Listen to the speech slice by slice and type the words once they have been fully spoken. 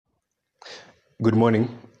Good morning.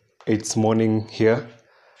 It's morning here.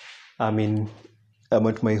 I'm in. I'm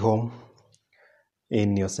at my home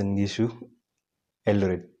in Yosengishu,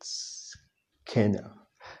 Eldoret, Kenya.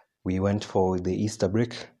 We went for the Easter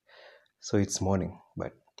break, so it's morning.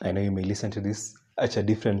 But I know you may listen to this at a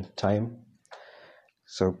different time.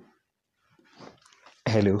 So,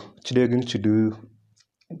 hello. Today we're going to do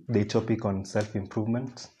the topic on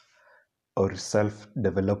self-improvement or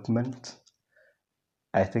self-development.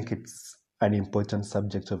 I think it's an important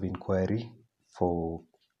subject of inquiry for.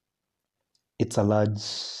 It's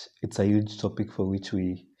a huge topic for which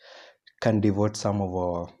we can devote some of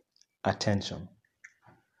our attention.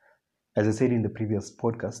 As I said in the previous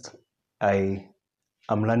podcast, I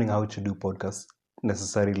am learning how to do podcasts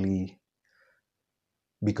necessarily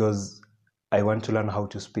because I want to learn how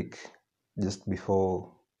to speak just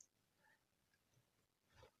before,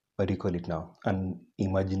 what do you call it now, an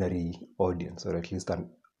imaginary audience, or at least an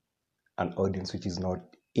audience which is not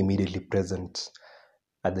immediately present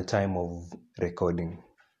at the time of recording.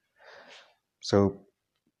 So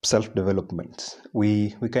self-development,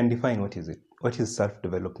 we can define what is it. What is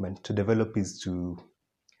self-development? To develop is to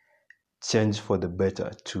change for the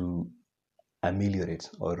better, to ameliorate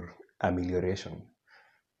or amelioration.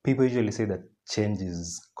 People usually say that change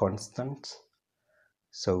is constant.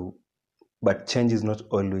 So, but change is not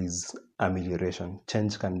always amelioration.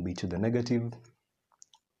 Change can be to the negative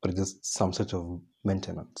or just some sort of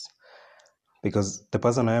maintenance. Because the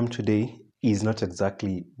person I am today is not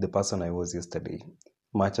exactly the person I was yesterday.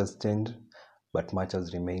 Much has changed, but much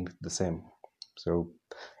has remained the same. So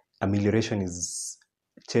amelioration is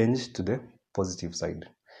change to the positive side.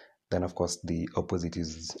 Then, of course, the opposite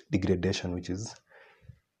is degradation, which is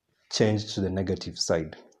change to the negative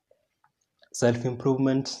side.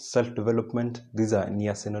 Self-improvement, self-development, these are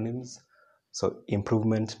near synonyms. So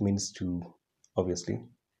improvement means to obviously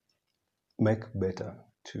make better,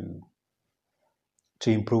 to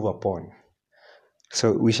improve upon.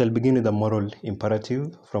 So we shall begin with a moral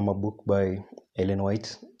imperative from a book by Ellen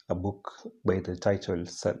White, a book by the title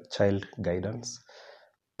Child Guidance,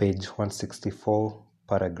 page 164,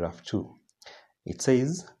 paragraph 2. It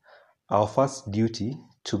says, "Our first duty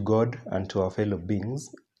to God and to our fellow beings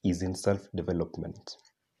is in self-development.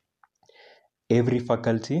 Every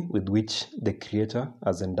faculty with which the Creator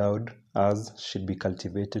has endowed us should be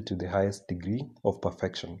cultivated to the highest degree of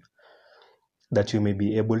perfection, that we may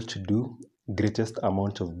be able to do greatest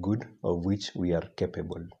amount of good of which we are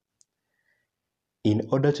capable. In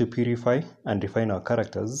order to purify and refine our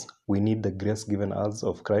characters, we need the grace given us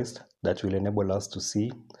of Christ that will enable us to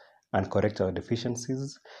see and correct our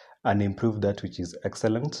deficiencies and improve that which is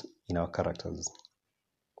excellent in our characters."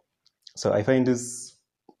 So I find this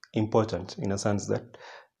important in a sense that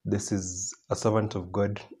this is a servant of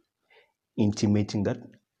God intimating that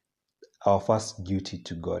our first duty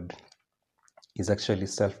to God is actually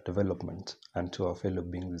self-development, and to our fellow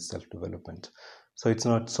beings is self-development. So it's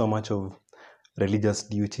not so much of religious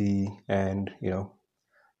duty and,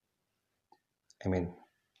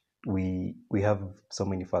 we have so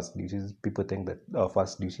many first duties. People think that our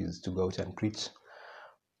first duty is to go out and preach.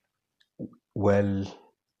 Well,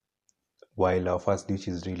 while our first duty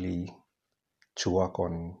is really to work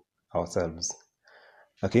on ourselves.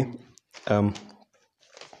 Okay?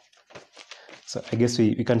 So I guess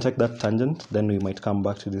we can take that tangent, then we might come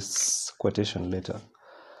back to this quotation later.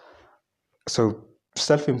 So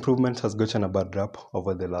self-improvement has gotten a bad rap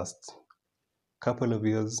over the last couple of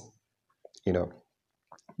years,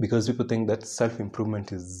 because people think that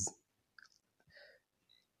self-improvement is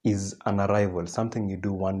an arrival, something you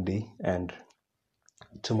do one day and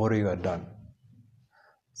tomorrow you are done.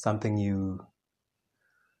 Something you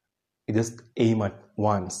just aim at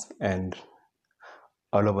once and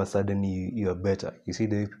all of a sudden you are better. You see,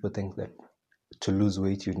 the way people think that to lose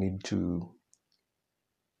weight you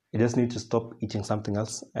just need to stop eating something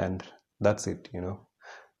else and that's it,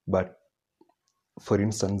 But for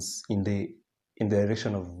instance, in the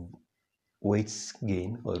direction of weight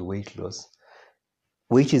gain or weight loss,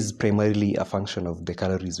 weight is primarily a function of the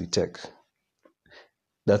calories we take.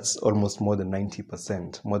 That's almost more than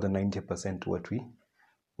 90%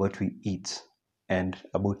 what we eat, and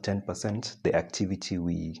about 10% the activity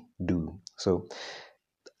we do. So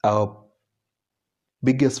our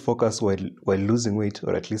biggest focus while losing weight,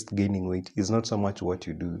 or at least gaining weight, is not so much what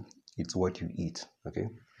you do, it's what you eat. Okay,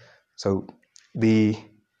 so the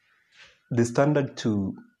standard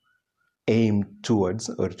to aim towards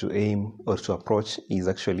or to approach is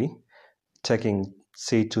actually taking,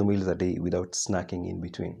 say, 2 meals a day without snacking in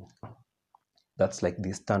between. That's like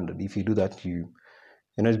the standard. If you do that, you're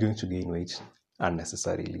not going to gain weight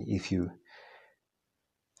unnecessarily. If you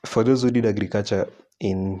for those who did agriculture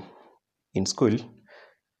in school,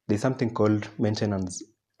 there's something called maintenance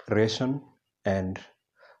ration and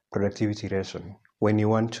productivity ration. When you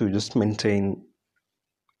want to just maintain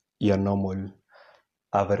your normal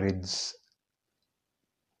average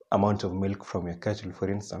amount of milk from your cattle,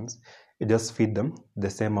 for instance, you just feed them the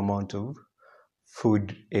same amount of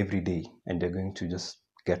food every day, and they're going to just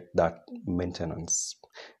get that maintenance.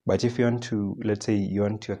 But if you want to, let's say you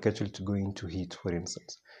want your cattle to go into heat, for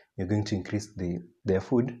instance, you're going to increase their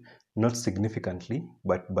food, not significantly,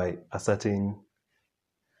 but by a certain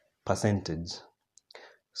percentage.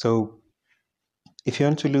 So if you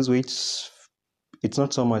want to lose weight, it's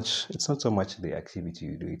not so much the activity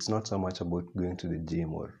you do. It's not so much about going to the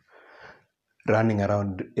gym or running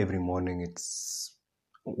around every morning. It's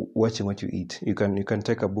watching what you eat. You can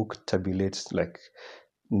take a book, tabulate like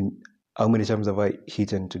how many times have I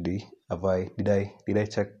eaten today? Did I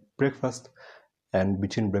check breakfast, and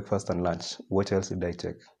between breakfast and lunch, what else did I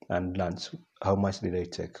take? And lunch, how much did I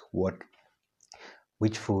take?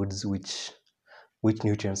 Which foods, which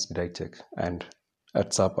nutrients did I take? And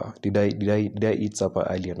at supper, did I eat supper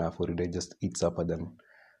early enough, or did I just eat supper then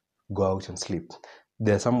go out and sleep?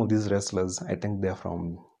 There are some of these wrestlers, I think they're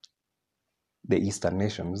from the Eastern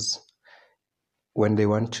nations. When you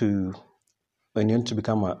want to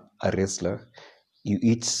become a wrestler, you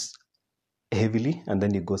eat heavily and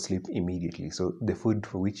then you go sleep immediately. So the food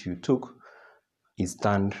for which you took is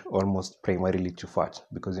turned almost primarily to fat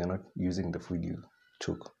because you're not using the food you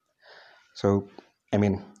took. So, I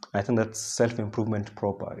mean, I think that's self-improvement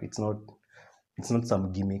proper. It's not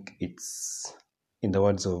some gimmick. It's, in the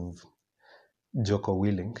words of Jocko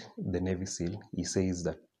Willing, the Navy SEAL, he says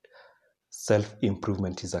that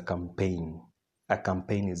self-improvement is a campaign. A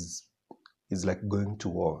campaign is like going to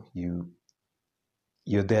war.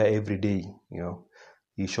 You're there every day,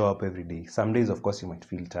 you show up every day. Some days, of course, you might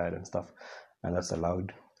feel tired and stuff, and that's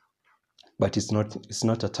allowed. But it's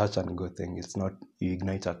not a touch and go thing. It's not you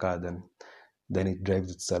ignite a car, then it drives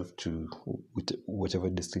itself to whichever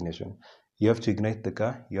destination. You have to ignite the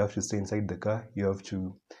car. You have to stay inside the car. You have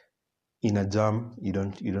to, in a jam, you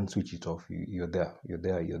don't switch it off. You're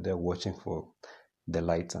there watching for the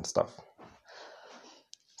lights and stuff.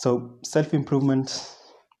 So self-improvement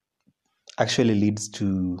actually leads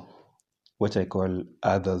to what I call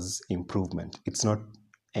others' improvement. It's not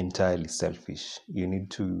entirely selfish. You need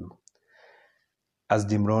to, as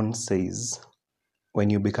Jim Rohn says, when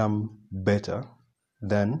you become better,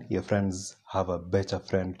 then your friends have a better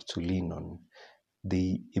friend to lean on.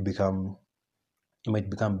 You might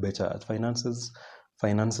become better at finances.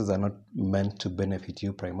 Finances are not meant to benefit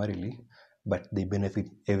you primarily, but they benefit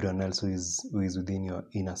everyone else who is within your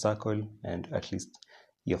inner circle, and at least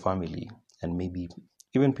your family, and maybe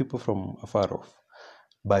even people from afar off.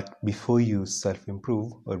 But before you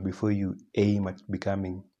self-improve, or before you aim at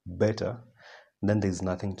becoming better, then there's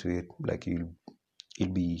nothing to it. Like you'll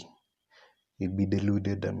be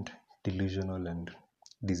deluded and delusional and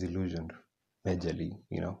disillusioned majorly.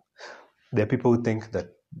 There are people who think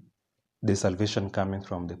that the salvation coming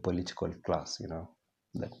from the political class,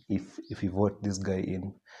 that if you vote this guy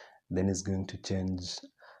in, then it's going to change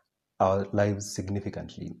our lives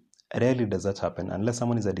significantly. Rarely does that happen unless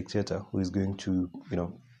someone is a dictator who is going to,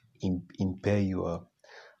 impair your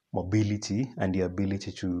mobility and the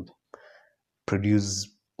ability to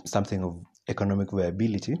produce something of economic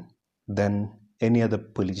viability. Then any other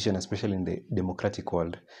politician, especially in the democratic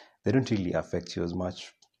world, they don't really affect you as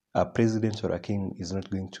much. A president or a king is not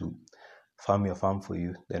going to farm your farm for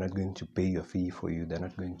you. They're not going to pay your fee for you. They're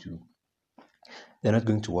not going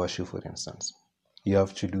to wash you, for instance. You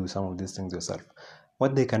have to do some of these things yourself.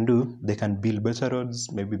 What they can do, they can build better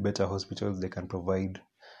roads, maybe better hospitals. They can provide,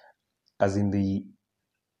 as in the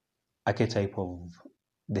archetype of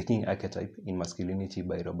the king archetype in Masculinity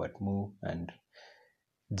by Robert Moore and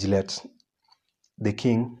Gillette. The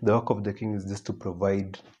work of the king is just to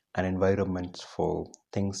provide an environment for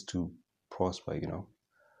things to prosper,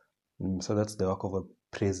 So that's the work of a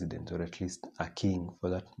president, or at least a king for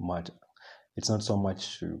that matter. It's not so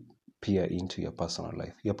much to peer into your personal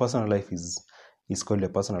life. Your personal life is called your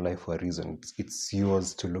personal life for a reason. It's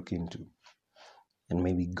yours to look into, and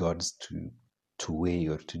maybe God's to weigh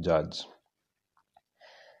or to judge.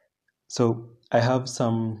 So I have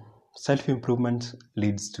some self-improvement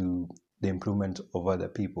leads to the improvement of other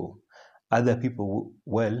people. Other people,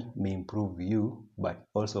 may improve you, but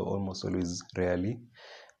also almost always rarely.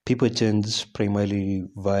 People change primarily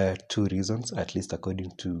via two reasons, at least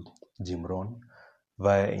according to Jim Rohn: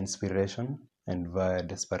 via inspiration and via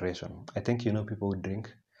desperation. I think people who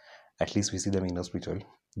drink, at least we see them in hospital.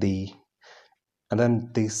 And then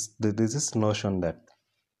there's this notion that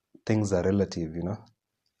things are relative,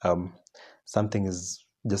 something is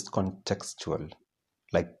just contextual.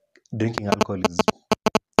 Like drinking alcohol is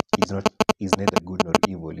not is neither good nor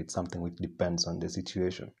evil. It's something which depends on the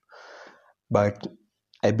situation. But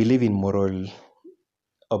I believe in moral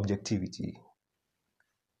objectivity,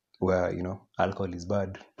 where alcohol is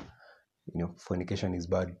bad, fornication is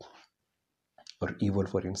bad or evil,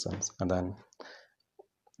 for instance, and then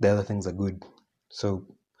the other things are good. So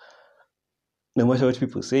no matter what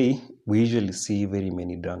people say, we usually see very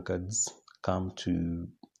many drunkards come to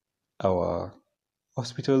our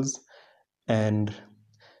hospitals, and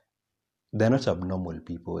they're not abnormal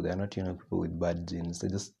people. They're not people with bad genes. They're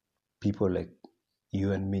just people like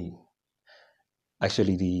you and me.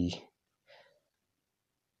 Actually,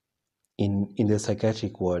 in the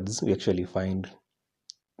psychiatric wards, we actually find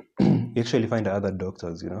other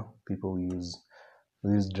doctors. People who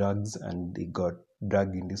use drugs and they got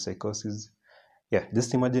drugged into psychosis. Yeah,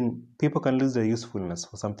 just imagine people can lose their usefulness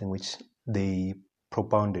for something which they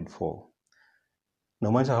propounded for.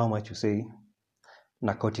 No matter how much you say,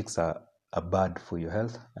 narcotics are bad for your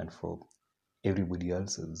health and for everybody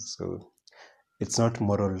else's. So it's not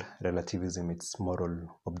moral relativism, it's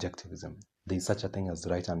moral objectivism. There's such a thing as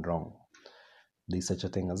right and wrong. There's such a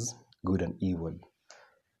thing as good and evil.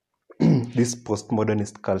 This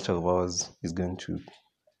postmodernist culture of ours is going to,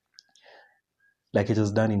 like it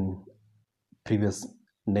has done in previous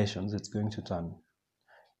nations, it's going to turn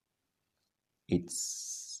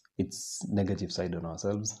its negative side on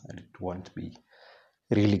ourselves, and it won't be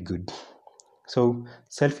really good. So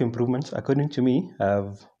self-improvement, according to me,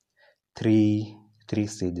 have three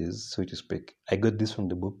stages, so to speak. I got this from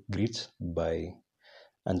the book Grit by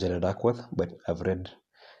Angela Duckworth, but I've read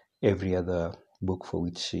every other book for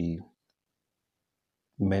which she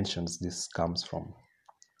mentions this comes from.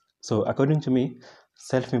 So according to me,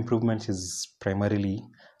 self-improvement is primarily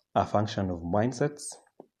a function of mindsets,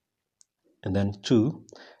 and then 2,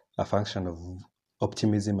 a function of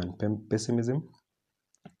optimism and pessimism,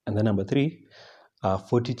 and then number 3,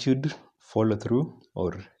 fortitude, follow through,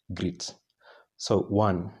 or grit. So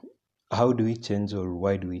 1, how do we change, or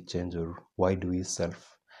why do we change, or why do we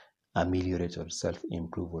self-ameliorate or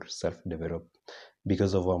self-improve or self-develop?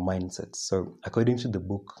 Because of our mindsets. So according to the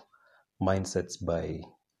book Mindsets by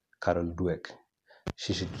Carol Dweck,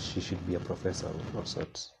 she should be a professor of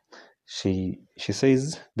sorts. She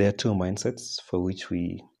says there are 2 mindsets for which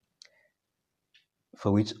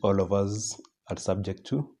all of us are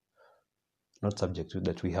that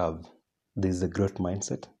we have. There is the growth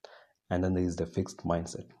mindset, and then there is the fixed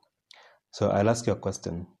mindset. So I'll ask you a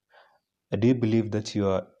question. Do you believe that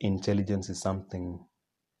your intelligence is something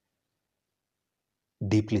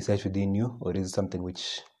deeply set within you, or is it something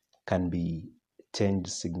which can be changed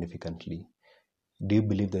significantly? Do you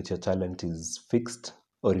believe that your talent is fixed,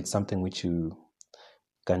 or it's something which you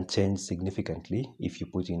can change significantly if you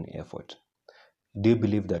put in effort? Do you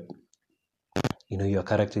believe that your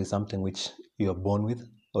character is something which you're born with,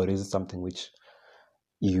 or is it something which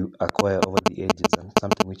you acquire over the ages and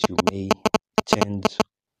something which you may change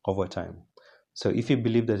over time? So if you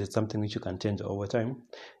believe that it's something which you can change over time,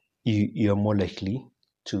 you're more likely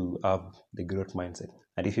to have the growth mindset.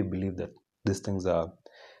 And if you believe that these things are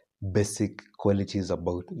basic qualities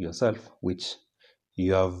about yourself which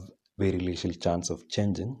you have very little chance of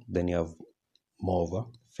changing, then you have more of a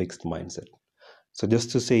fixed mindset. So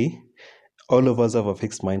just to say, all of us have a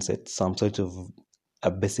fixed mindset, some sort of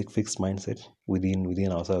a basic fixed mindset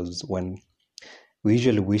within ourselves. When we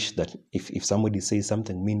usually wish that if somebody says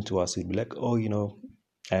something mean to us, we'd be like, oh,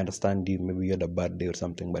 I understand you, maybe you had a bad day or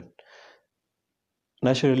something. But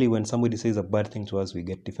naturally, when somebody says a bad thing to us, we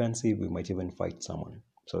get defensive, we might even fight someone.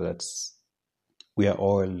 So we are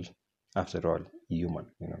all, after all, human,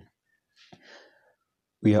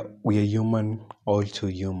 We are human, all too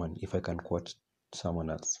human, if I can quote someone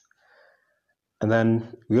else. And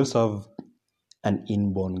then we also have an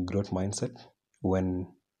inborn growth mindset. When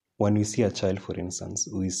we see a child, for instance,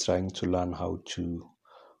 who is trying to learn how to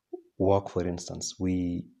walk, for instance,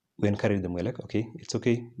 we encourage them. We're like, okay, it's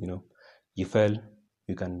okay, you fell,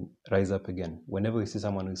 you can rise up again. Whenever we see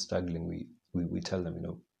someone who's struggling, we tell them,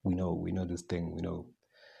 we know this thing,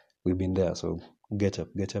 we've been there, so get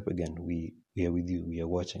up again. We are with you, we are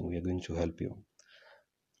watching, we are going to help you.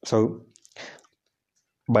 So,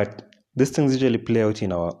 but these things usually play out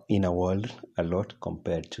in our inner world a lot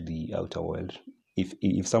compared to the outer world.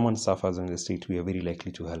 If someone suffers in the street, we are very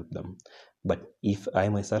likely to help them. But if I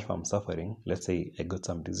myself am suffering, let's say I got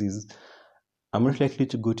some disease, I'm not likely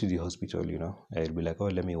to go to the hospital, I'll be like, oh,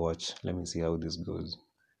 let me watch, let me see how this goes.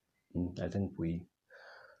 I think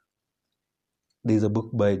there's a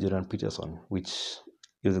book by Jordan Peterson which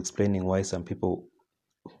he was explaining why some people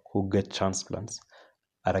who get transplants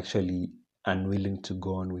are actually unwilling to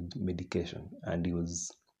go on with medication, and he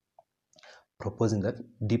was proposing that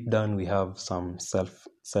deep down we have some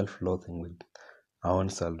self-loathing with our own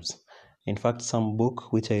selves. In fact, some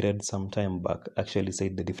book which I read some time back actually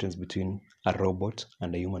said the difference between a robot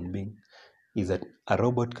and a human being is that a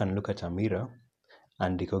robot can look at a mirror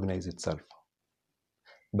and recognize itself,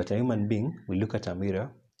 but a human being will look at a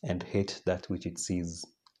mirror and hate that which it sees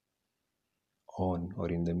on or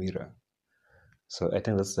in the mirror. So I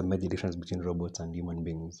think that's the major difference between robots and human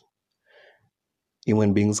beings.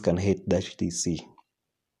 Human beings can hate that which they see.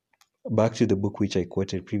 Back to the book which I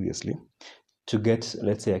quoted previously, to get,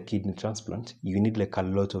 let's say, a kidney transplant, you need like a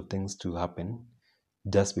lot of things to happen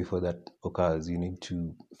just before that occurs. You need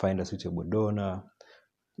to find a suitable donor,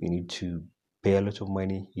 you need to pay a lot of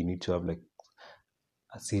money, you need to have like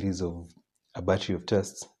a battery of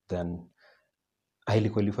tests, then highly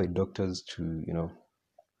qualified doctors to,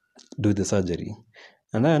 do the surgery.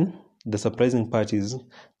 And then the surprising part is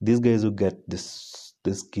these guys who get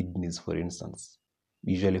these kidneys, for instance,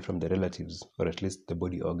 usually from the relatives, or at least the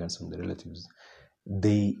body organs from the relatives,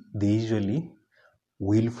 they usually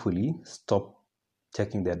willfully stop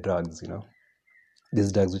taking their drugs,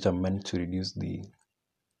 these drugs which are meant to reduce the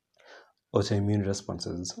autoimmune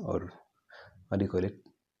responses, or what do you call it,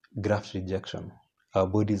 graft rejection. Our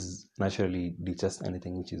bodies naturally detest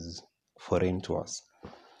anything which is foreign to us.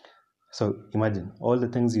 So imagine all the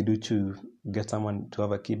things you do to get someone to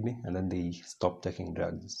have a kidney, and then they stop taking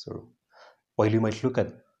drugs. So while you might look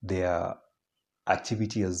at their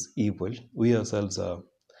activity as evil, we ourselves are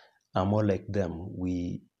more like them.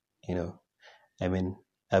 We, I've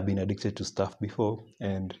been addicted to stuff before,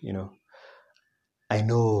 and I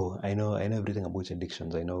know everything about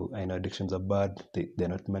addictions. I know addictions are bad. They're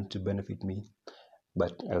not meant to benefit me,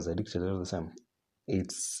 but I was addicted all the time.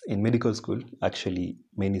 It's in medical school. Actually,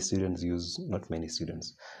 not many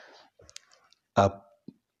students. A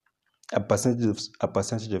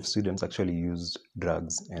percentage of students actually use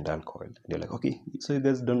drugs and alcohol. They're like, okay, so you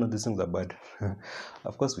guys don't know these things are bad.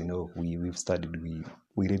 Of course, we know. We've studied. We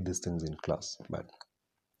read these things in class, but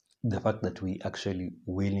the fact that we actually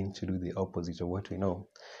willing to do the opposite of what we know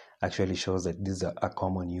actually shows that this is a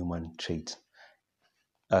common human trait.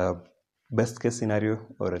 Best case scenario,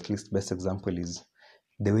 or at least best example, is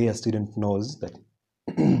the way a student knows that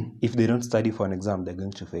if they don't study for an exam, they're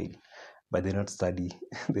going to fail. But they don't study.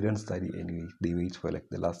 They don't study anyway. They wait for like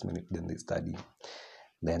the last minute, then they study.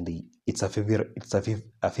 Then it's a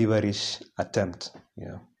feverish attempt,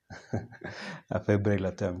 a febrile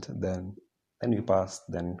attempt. Then we pass.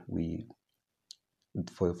 Then we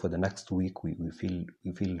for the next week we feel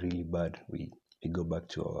really bad. We go back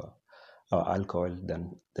to our alcohol.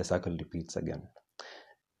 Then the cycle repeats again.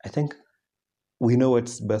 I think we know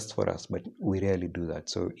what's best for us, but we rarely do that.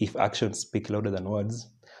 So if actions speak louder than words,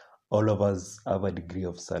 all of us have a degree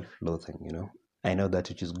of self-loathing. I know that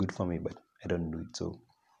which is good for me, but I don't do it. So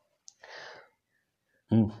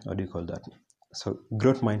what do you call that? So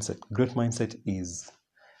growth mindset is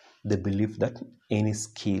the belief that any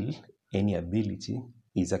skill, any ability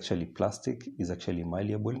is actually plastic, is actually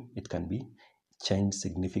malleable. It can be changed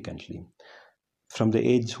significantly. From the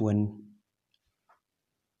age when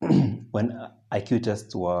IQ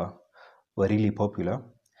tests were really popular,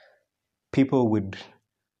 people would,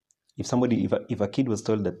 if a kid was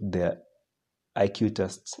told that their IQ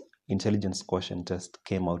test, intelligence quotient test,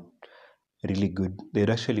 came out really good, they'd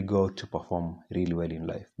actually go out to perform really well in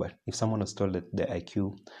life. But if someone was told that their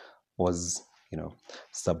IQ was,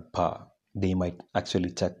 subpar, they might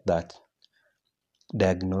actually take that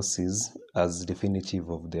diagnosis as definitive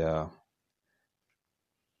of their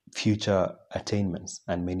future attainments,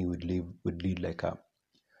 and many would lead like a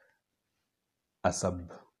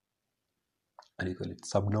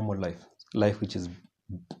subnormal life which is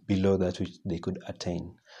below that which they could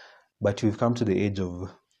attain. But we've come to the age of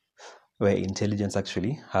where intelligence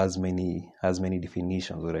actually has many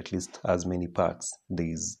definitions, or at least has many parts.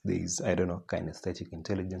 There's kinesthetic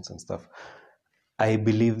intelligence and stuff. I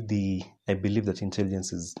believe that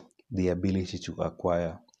intelligence is the ability to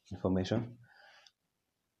acquire information.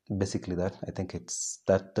 Basically that. I think that's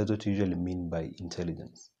what you usually mean by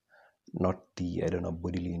intelligence, not the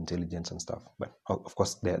bodily intelligence and stuff. But of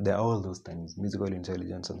course there are all those things, musical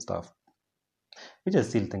intelligence and stuff, which I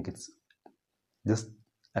still think it's just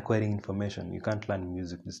acquiring information. You can't learn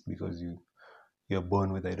music just because you're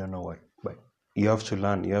born with I don't know what, but you have to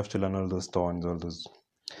learn all those tones, all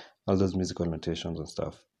those musical notations and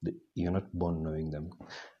stuff. You're not born knowing them.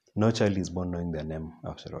 No child is born knowing their name,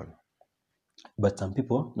 after all. But some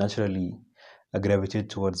people naturally gravitate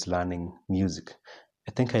towards learning music.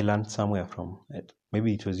 I think I learned somewhere from it.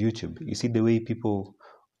 Maybe it was YouTube. You see the way people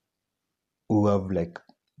who have like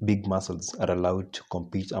big muscles are allowed to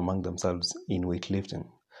compete among themselves in weightlifting.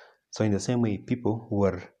 So in the same way, people who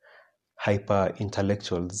are hyper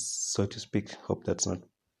intellectuals, so to speak, hope that's not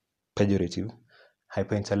pejorative,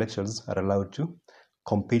 hyper intellectuals are allowed to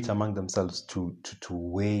compete among themselves to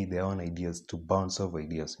weigh their own ideas, to bounce off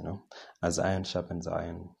ideas, as iron sharpens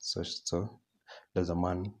iron, so does a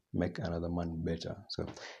man make another man better. So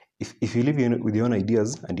if you live with your own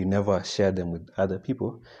ideas and you never share them with other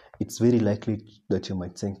people, it's very likely that you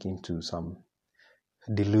might sink into some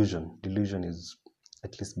delusion. Delusion is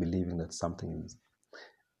at least believing that something is,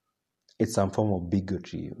 it's some form of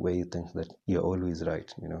bigotry where you think that you're always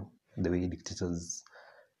right, the way dictators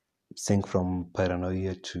sink from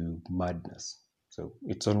paranoia to madness. So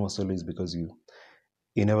it's almost always because you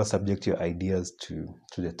never subject your ideas to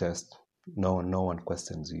the test. No one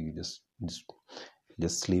questions you. You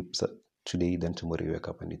just sleep today, then tomorrow you wake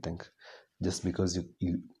up and you think just because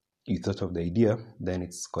you thought of the idea, then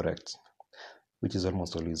it's correct, which is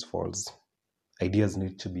almost always false. Ideas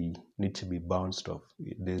need to be bounced off.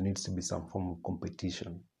 There needs to be some form of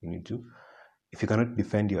competition. If you cannot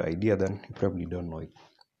defend your idea, then you probably don't know it.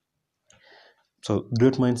 So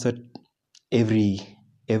growth mindset, every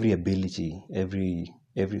ability,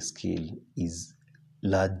 every skill is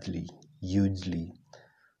largely, hugely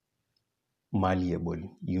malleable,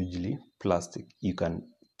 hugely plastic. You can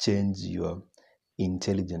change your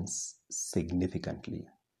intelligence significantly.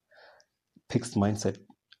 Fixed mindset,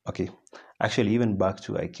 okay. Actually, even back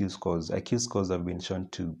to IQ scores. IQ scores have been shown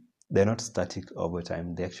they're not static over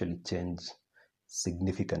time. They actually change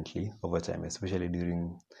significantly over time, especially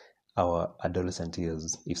during our adolescent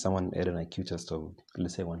years. If someone had an IQ test of,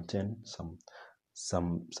 let's say, 110,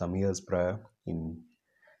 some years prior,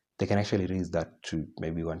 they can actually raise that to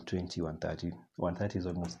maybe 120, 130. 130 is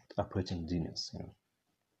almost approaching genius.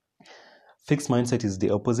 Fixed mindset is the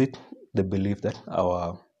opposite. The belief that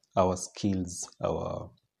our skills, our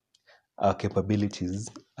capabilities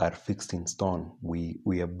are fixed in stone.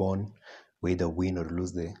 We are born, we either win or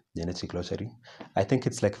lose the genetic lottery. I think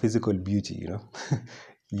it's like physical beauty,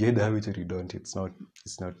 you either have it or you don't. It's not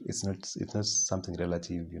something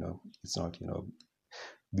relative, It's not,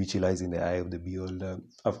 beauty lies in the eye of the beholder.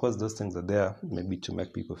 Of course, those things are there maybe to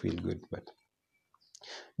make people feel good, but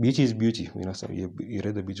beauty is beauty, so you're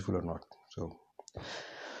either beautiful or not. So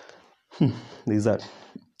there's that.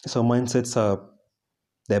 So mindsets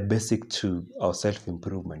they're basic to our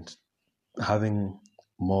self-improvement. Having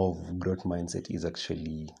more of growth mindset is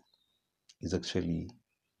actually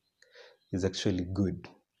good,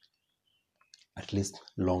 at least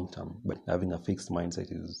long term. But having a fixed mindset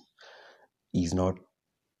is not.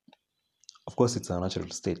 Of course, it's a natural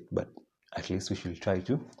state, but at least we should strive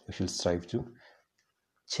to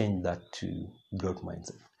change that to growth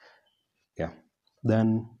mindset. Yeah.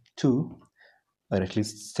 Then two, or at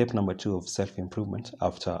least step number 2 of self-improvement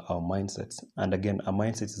after our mindsets. And again, a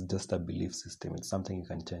mindset is just a belief system. It's something you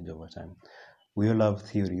can change over time. We all have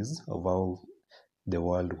theories of how the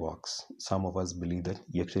world works. Some of us believe that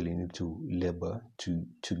you actually need to labor to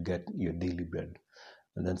get your daily bread.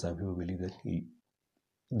 And then some people believe that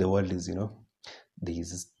the world is,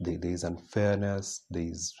 there's unfairness,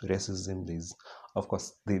 there's racism, of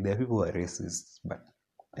course, there are people who are racist, but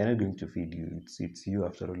they're not going to feed you. It's you,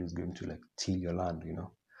 after all, is going to like till your land,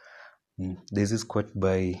 There's this quote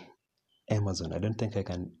by Amazon. I don't think I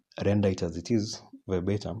can render it as it is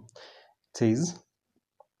verbatim. It says,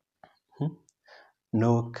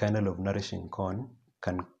 no kernel of nourishing corn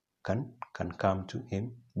can come to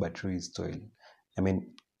him but through his toil. I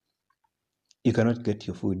mean, you cannot get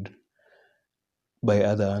your food by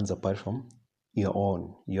other hands apart from your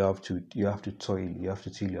own. You have to toil. You have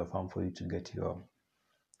to till your farm for you to get your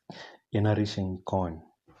nourishing corn.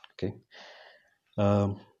 Okay.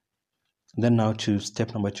 Then now to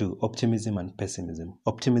step number 2, optimism and pessimism.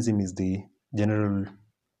 Optimism is being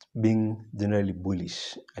generally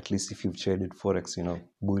bullish. At least if you've traded forex,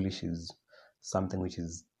 bullish is something which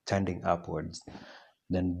is tending upwards.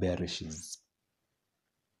 Then bearish is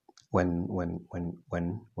when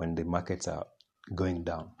the markets are going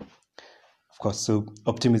down. Of course, so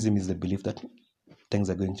optimism is the belief that things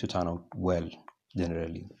are going to turn out well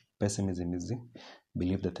generally. Pessimism is the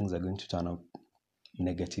belief that things are going to turn out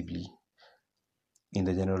negatively in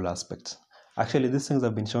the general aspect. Actually, these things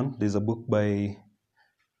have been shown. There's a book by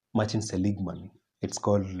Martin Seligman. It's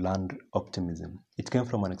called Learned Optimism. It came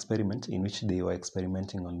from an experiment in which they were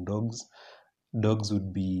experimenting on dogs. Dogs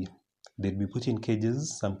they'd be put in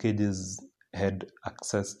cages. Some cages had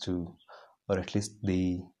access to, or at least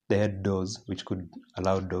they had doors which could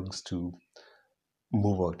allow dogs to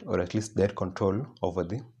move out, or at least they had control over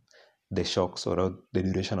the shocks, or the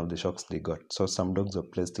duration of the shocks they got. So some dogs were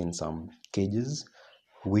placed in some cages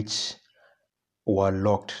which were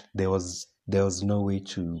locked. There was no way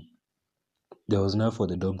to there was no for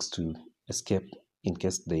the dogs to escape in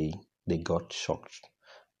case they got shocked,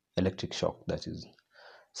 electric shock, that is.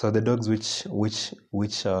 So the dogs which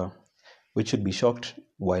should be shocked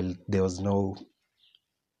while there was no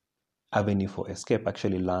avenue for escape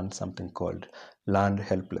actually learned something called learned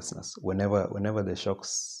helplessness. Whenever the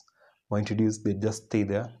shocks were introduced, they just stay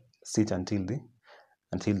there, sit until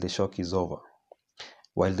the shock is over.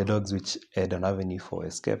 While the dogs which had an avenue for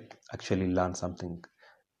escape actually learned something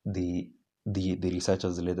the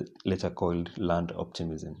researchers later called learned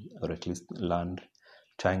optimism, or at least learned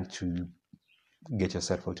trying to get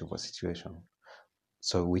yourself out of a situation.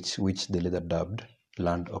 So which they later dubbed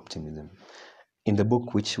learned optimism. In the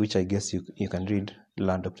book, which I guess you can read,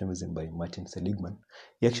 Learned Optimism by Martin Seligman,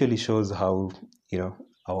 he actually shows how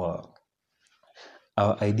our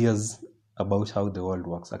ideas about how the world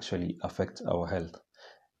works actually affect our health.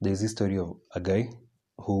 There's this story of a guy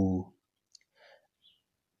who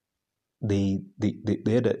they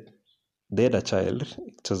had a child.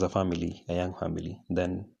 It was a young family.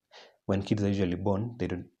 Then when kids are usually born,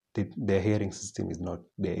 their hearing system is not,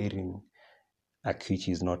 their hearing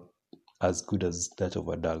acuity is not as good as that of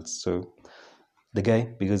adults. So the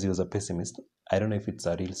guy, because he was a pessimist, I don't know if it's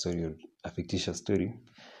a real story or a fictitious story,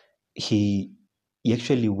 he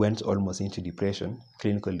actually went almost into depression,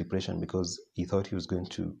 clinical depression, because he thought his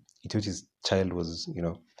child was,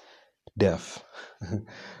 deaf.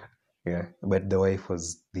 Yeah, but the wife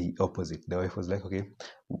was the opposite. The wife was like, okay,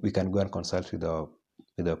 we can go and consult with our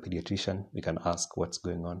pediatrician. We can ask what's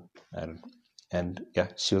going on, and yeah,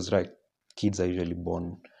 she was right. Kids are usually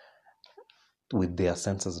born with their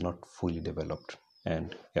senses not fully developed,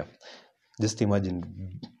 and yeah, just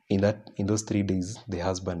imagine in those 3 days, the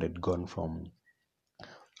husband had gone from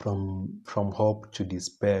hope to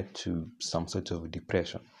despair to some sort of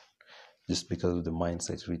depression, just because of the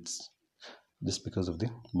mindset,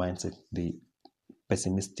 the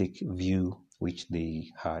pessimistic view which they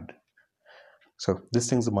had. So these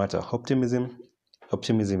things matter. Optimism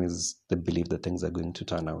is the belief that things are going to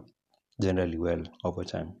turn out generally well over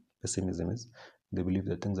time. Pessimism is the belief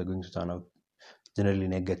that things are going to turn out generally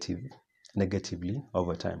negatively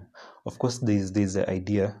over time. Of course, there's the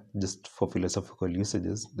idea, just for philosophical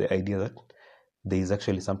usages, the idea that there is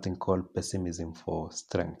actually something called pessimism for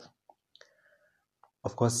strength.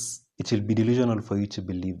 Of course, it will be delusional for you to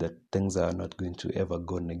believe that things are not going to ever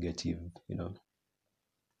go negative.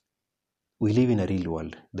 We live in a real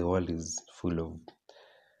world. The world is full of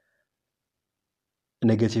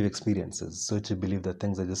negative experiences. So to believe that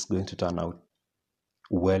things are just going to turn out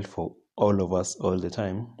well for all of us all the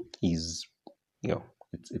time is,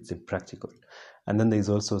 it's impractical. And then there's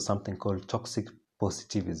also something called toxic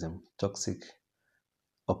positivism, toxic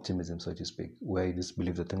optimism, so to speak, where you just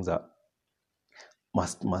believe that things are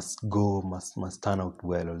must turn out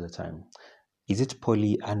well all the time. Is it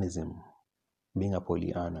Pollyannism? Being a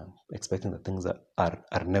Pollyanna, expecting that things are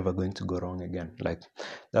never going to go wrong again. Like,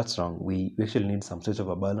 that's wrong. We actually need some sort of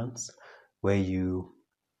a balance where you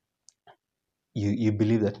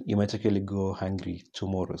believe that you might actually go hungry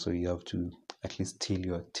tomorrow, so you have to at least till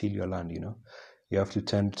your land. You have to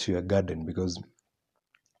tend to your garden, because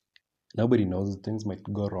nobody knows, things might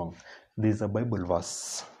go wrong. There's a Bible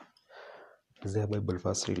verse. Is there a Bible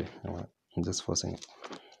verse, really? I'm just forcing it.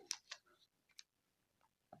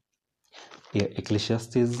 Yeah,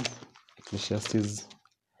 Ecclesiastes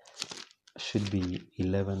should be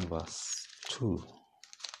 11 verse 2.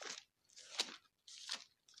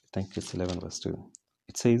 I think it's 11 verse 2.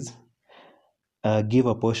 It says, give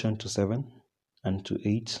a portion to 7 and to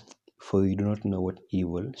 8, for you do not know what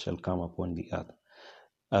evil shall come upon the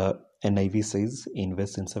earth. NIV says,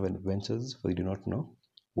 invest in 7 ventures, for you do not know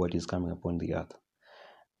what is coming upon the earth.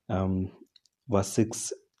 Verse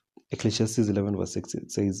 6, Ecclesiastes 11 verse 6,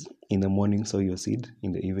 it says, in the morning sow your seed,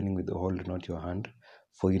 in the evening withhold not your hand,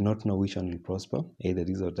 for you do not know which one will prosper, either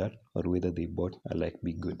this or that, or whether they both alike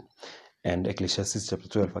be good. And Ecclesiastes chapter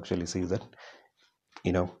 12 actually says that,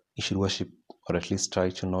 you should worship, or at least try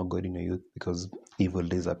to know God in your youth, because evil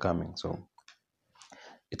days are coming. So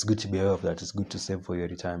it's good to be aware of that. It's good to save for your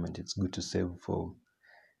retirement. It's good to save for,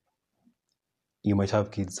 you might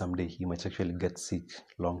have kids someday. You might actually get sick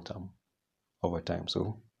long term over time.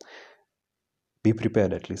 So be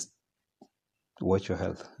prepared, at least watch your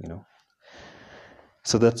health,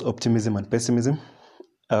 So that's optimism and pessimism.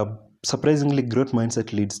 Surprisingly, growth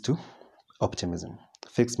mindset leads to optimism.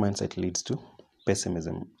 Fixed mindset leads to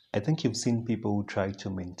pessimism. I think you've seen people who try to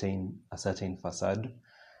maintain a certain facade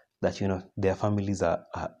that their families are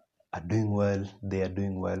doing well, they are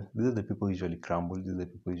doing well. These are the people who usually crumble. These are the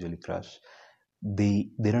people who usually crash. They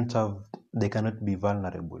cannot be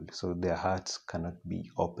vulnerable, so their hearts cannot be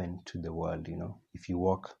open to the world. If you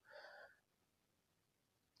walk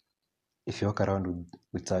around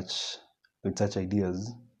with such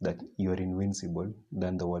ideas that you are invincible,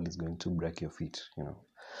 then the world is going to break your feet.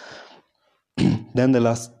 Then the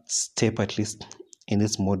last step, at least in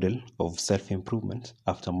this model of self-improvement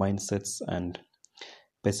after mindsets and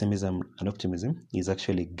pessimism and optimism, is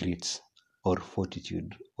actually grit or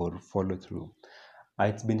fortitude or follow through.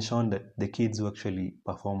 It's been shown that the kids who actually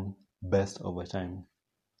perform best over time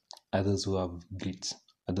are those who have grit,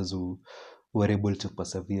 are those who are able to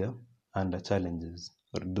persevere under challenges,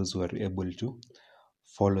 or those who are able to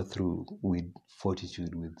follow through with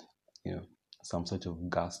fortitude, with some sort of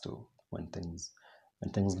gusto when things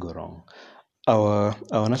go wrong. Our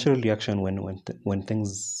natural reaction when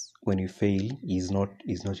you fail is not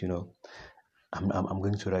I'm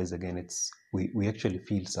going to rise again. It's we actually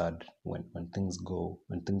feel sad when things go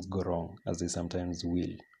wrong, as they sometimes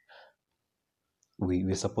will.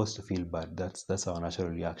 We're supposed to feel bad. That's our natural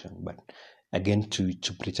reaction. But again, to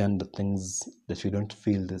pretend that we don't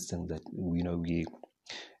feel this thing, that we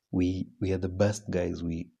are the best guys,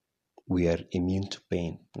 we are immune to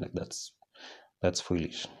pain, like that's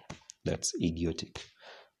foolish, that's idiotic.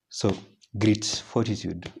 So grit,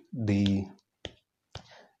 fortitude,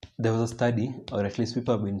 there was a study, or at least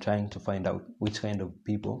people have been trying to find out which kind of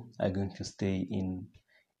people are going to stay in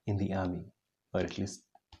the army, or at least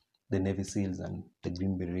the Navy SEALs and the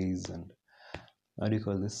Green Berets, and how do you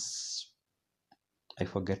call this? I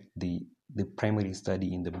forget the primary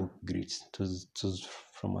study in the book Grit. It was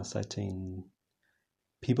from a certain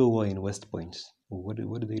people who are in West Point. What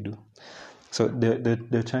do they do? So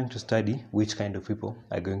they're trying to study which kind of people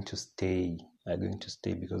are going to stay,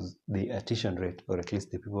 because the attrition rate, or at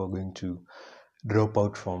least the people who are going to drop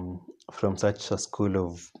out from such a school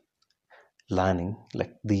of learning,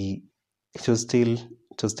 like it was still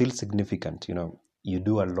significant. You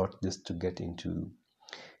do a lot just to get into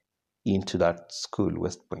that school,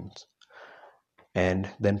 West Point, and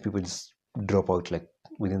then people just drop out like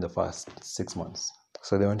within the first 6 months.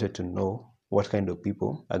 So they wanted to know what kind of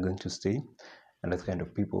people are going to stay and what kind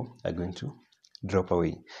of people are going to drop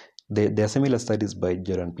away. There are similar studies by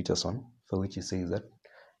Jordan Peterson, for which he says that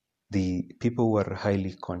the people who are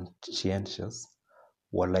highly conscientious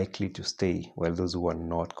were likely to stay, while those who are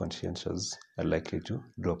not conscientious are likely to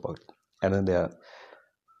drop out. And then there are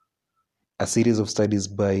a series of studies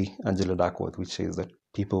by Angela Duckworth, which says that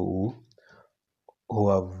people who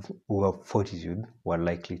have fortitude were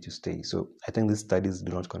likely to stay. So I think these studies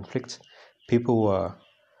do not conflict. People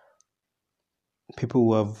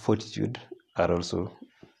who have fortitude are also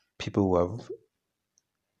people who have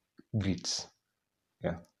grit,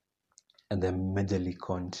 and they're majorly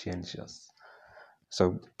conscientious.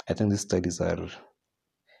 So I think these studies are,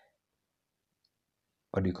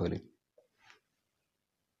 what do you call it?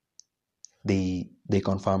 They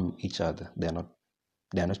confirm each other. They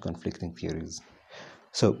are not conflicting theories.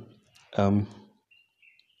 So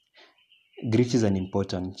grit is an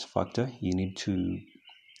important factor. You need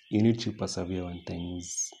to persevere when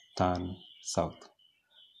things turn south.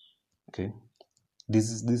 Okay, this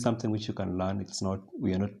is something which you can learn.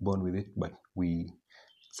 We are not born with it, but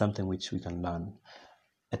something which we can learn.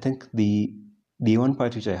 I think the one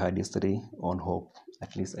part which I had yesterday on hope,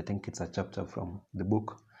 at least I think it's a chapter from the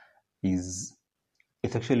book, is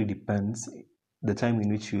it actually depends. The time in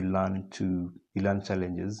which you learn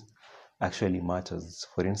challenges actually matters.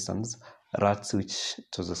 For instance, rats, which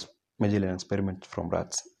it was majorly an experiment from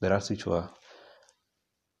rats, the rats which were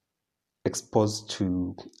exposed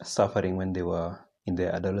to suffering when they were in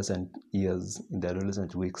their adolescent years, in their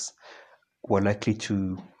adolescent weeks, were likely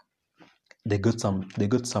to they got some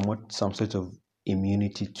sort of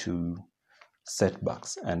immunity to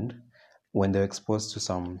setbacks, and when they're exposed to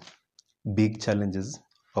some big challenges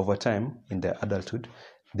over time in their adulthood,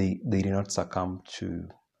 they did not succumb to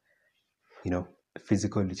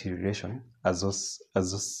physical deterioration as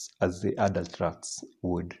the adult rats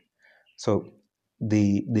would. So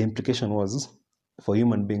the implication was, for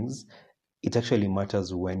human beings, it actually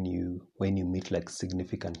matters when you meet like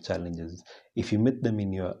significant challenges. If you meet them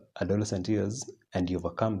in your adolescent years and you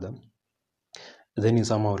overcome them, then you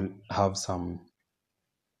somehow have some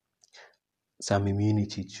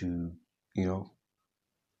immunity to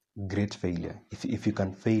great failure. If you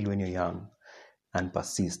can fail when you're young and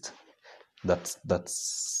persist, that's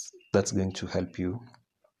going to help you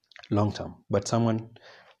long term. But someone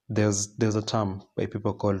there's a term by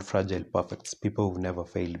people called fragile perfects, people who've never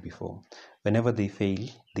failed before. Whenever they fail,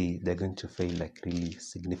 they're going to fail like really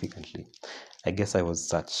significantly. I guess I was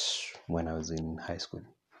such when I was in high school,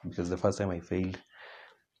 because the first time I failed,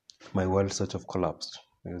 my world sort of collapsed.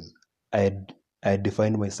 Because I had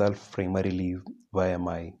defined myself primarily via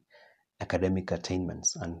my academic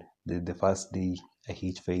attainments, and the first day I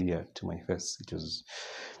hit failure to my face, it was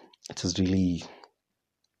really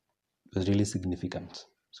significant.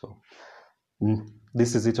 So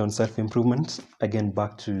this is it on self-improvement. Again,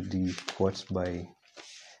 back to the quote by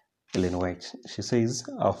Ellen White. She says,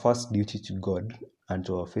 our first duty to God and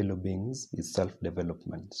to our fellow beings is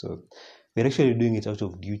self-development. So we're actually doing it out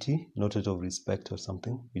of duty, not out of respect or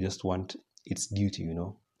something. We just want, it's duty,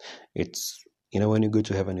 It's, when you go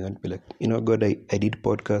to heaven, you want to be like, God, I did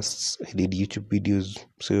podcasts, I did YouTube videos,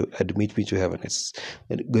 so admit me to heaven. It's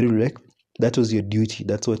God will be like, that was your duty.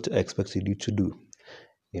 That's what I expected you to do.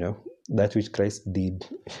 That which Christ did.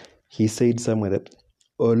 He said somewhere that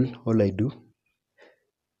all I do,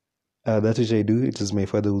 that which I do, it is my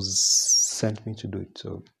Father who sent me to do it.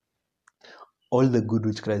 So all the good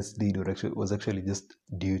which Christ did was actually just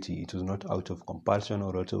duty. It was not out of compulsion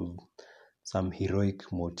or out of some heroic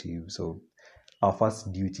motive. So our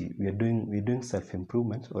first duty, we're doing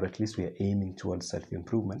self-improvement, or at least we are aiming towards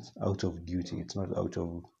self-improvement out of duty. It's not out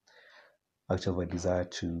of a desire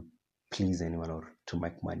to please anyone or to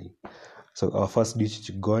make money. So our first duty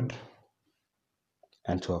to God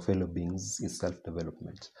and to our fellow beings is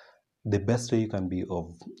self-development. The best way you can be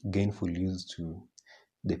of gainful use to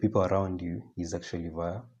the people around you is actually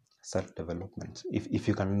via self-development. If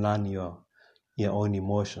you can learn your own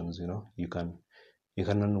emotions, you can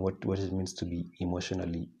learn what it means to be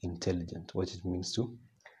emotionally intelligent, what it means to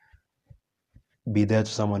be there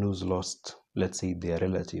to someone who's lost, let's say, their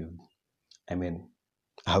relative. I mean,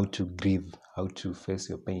 how to grieve, how to face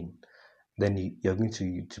your pain. Then you're going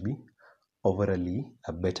to be overall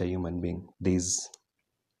a better human being. There's,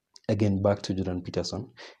 again, back to Jordan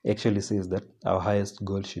Peterson, actually says that our highest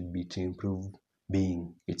goal should be to improve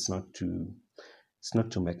being. It's not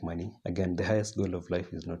to make money. Again, the highest goal of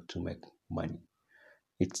life is not to make money.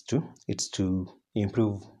 It's to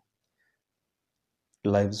improve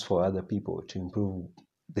lives for other people, to improve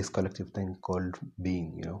this collective thing called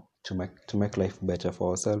being, to make life better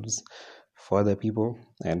for ourselves, for other people,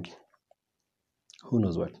 and who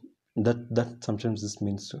knows what. That sometimes this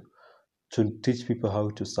means to teach people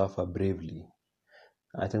how to suffer bravely.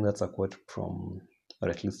 I think that's a quote from, or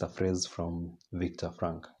at least a phrase from Viktor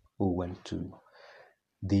Frankl, who went to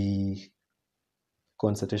the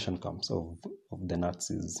concentration camps of the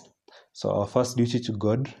Nazis. So our first duty to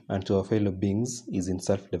God and to our fellow beings is in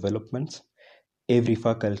self-development. Every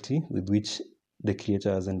faculty with which the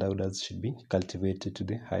Creator has endowed us should be cultivated to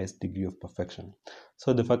the highest degree of perfection.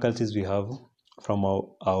 So the faculties we have, from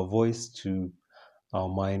our voice to our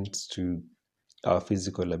minds to our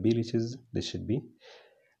physical abilities, they should be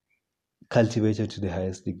cultivated to the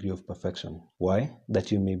highest degree of perfection. Why?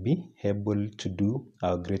 That you may be able to do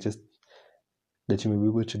the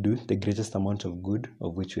greatest amount of good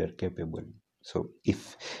of which we are capable. So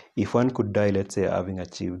if one could die, let's say, having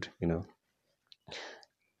achieved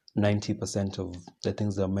 90% of the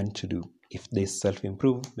things they're meant to do, if they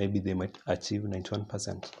self-improve, maybe they might achieve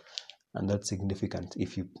 91%, and that's significant.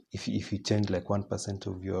 If you change like 1%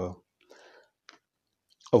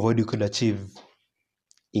 of what you could achieve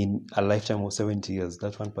in a lifetime of 70 years,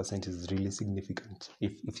 that 1% is really significant.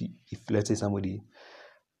 If let's say somebody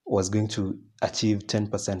was going to achieve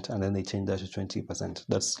 10% and then they change that to 20%,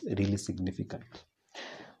 that's really significant.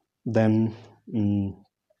 Then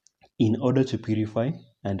in order to purify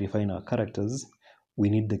and refine our characters, we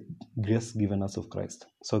need the grace given us of Christ.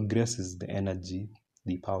 So grace is the energy,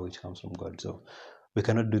 the power which comes from God. So we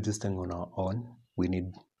cannot do this thing on our own. We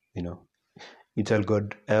need, you tell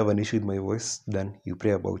God, I have an issue with my voice, then you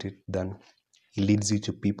pray about it, then He leads you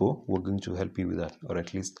to people who are going to help you with that, or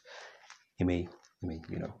at least He may,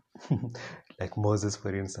 like Moses,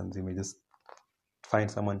 for instance, He may just find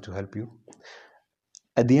someone to help you.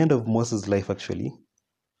 At the end of Moses' life, actually,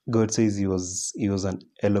 God says he was an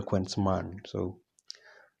eloquent man. So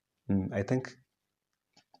I think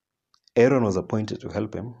Aaron was appointed to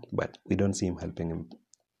help him, but we don't see him helping him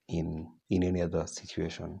in any other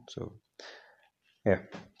situation. So yeah,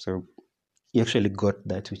 so he actually got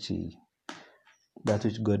that which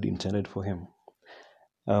God intended for him.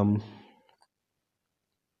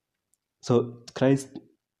 So Christ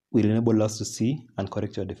will enable us to see and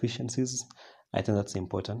correct your deficiencies. I think that's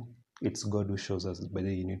important. It's God who shows us, but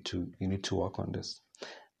you need to work on this,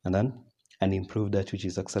 and improve that which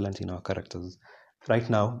is excellent in our characters. Right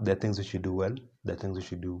now, there are things we should do well, there are things we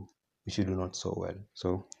should do not so well.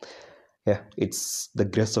 So yeah, it's the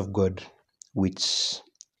grace of God which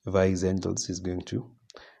via his angels is going to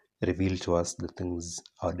reveal to us the things,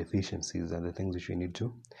 our deficiencies, and the things which we need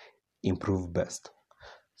to improve best.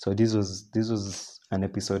 So this was an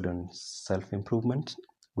episode on self-improvement.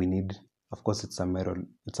 We need, of course, it's a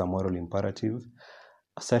moral imperative.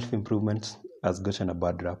 Self-improvement has gotten a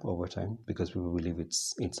bad rap over time because people believe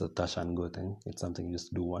it's a touch and go thing. It's something you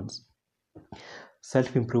just do once.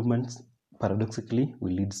 Self-improvement, paradoxically,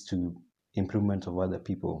 will lead to improvement of other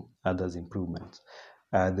people, others' improvement.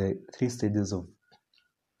 The 3 stages of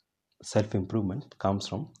self-improvement comes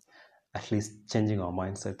from at least changing our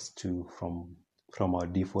mindsets to from our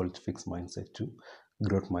default fixed mindset to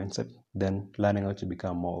growth mindset, then learning how to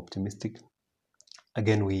become more optimistic.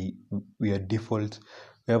 Again, we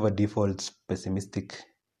have a default pessimistic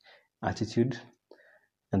attitude,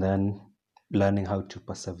 and then learning how to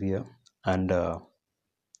persevere under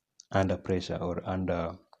pressure or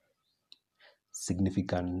under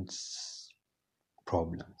significant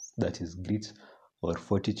problems, that is grit or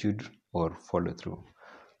fortitude or follow through.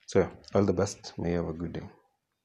 So all the best, may you have a good day.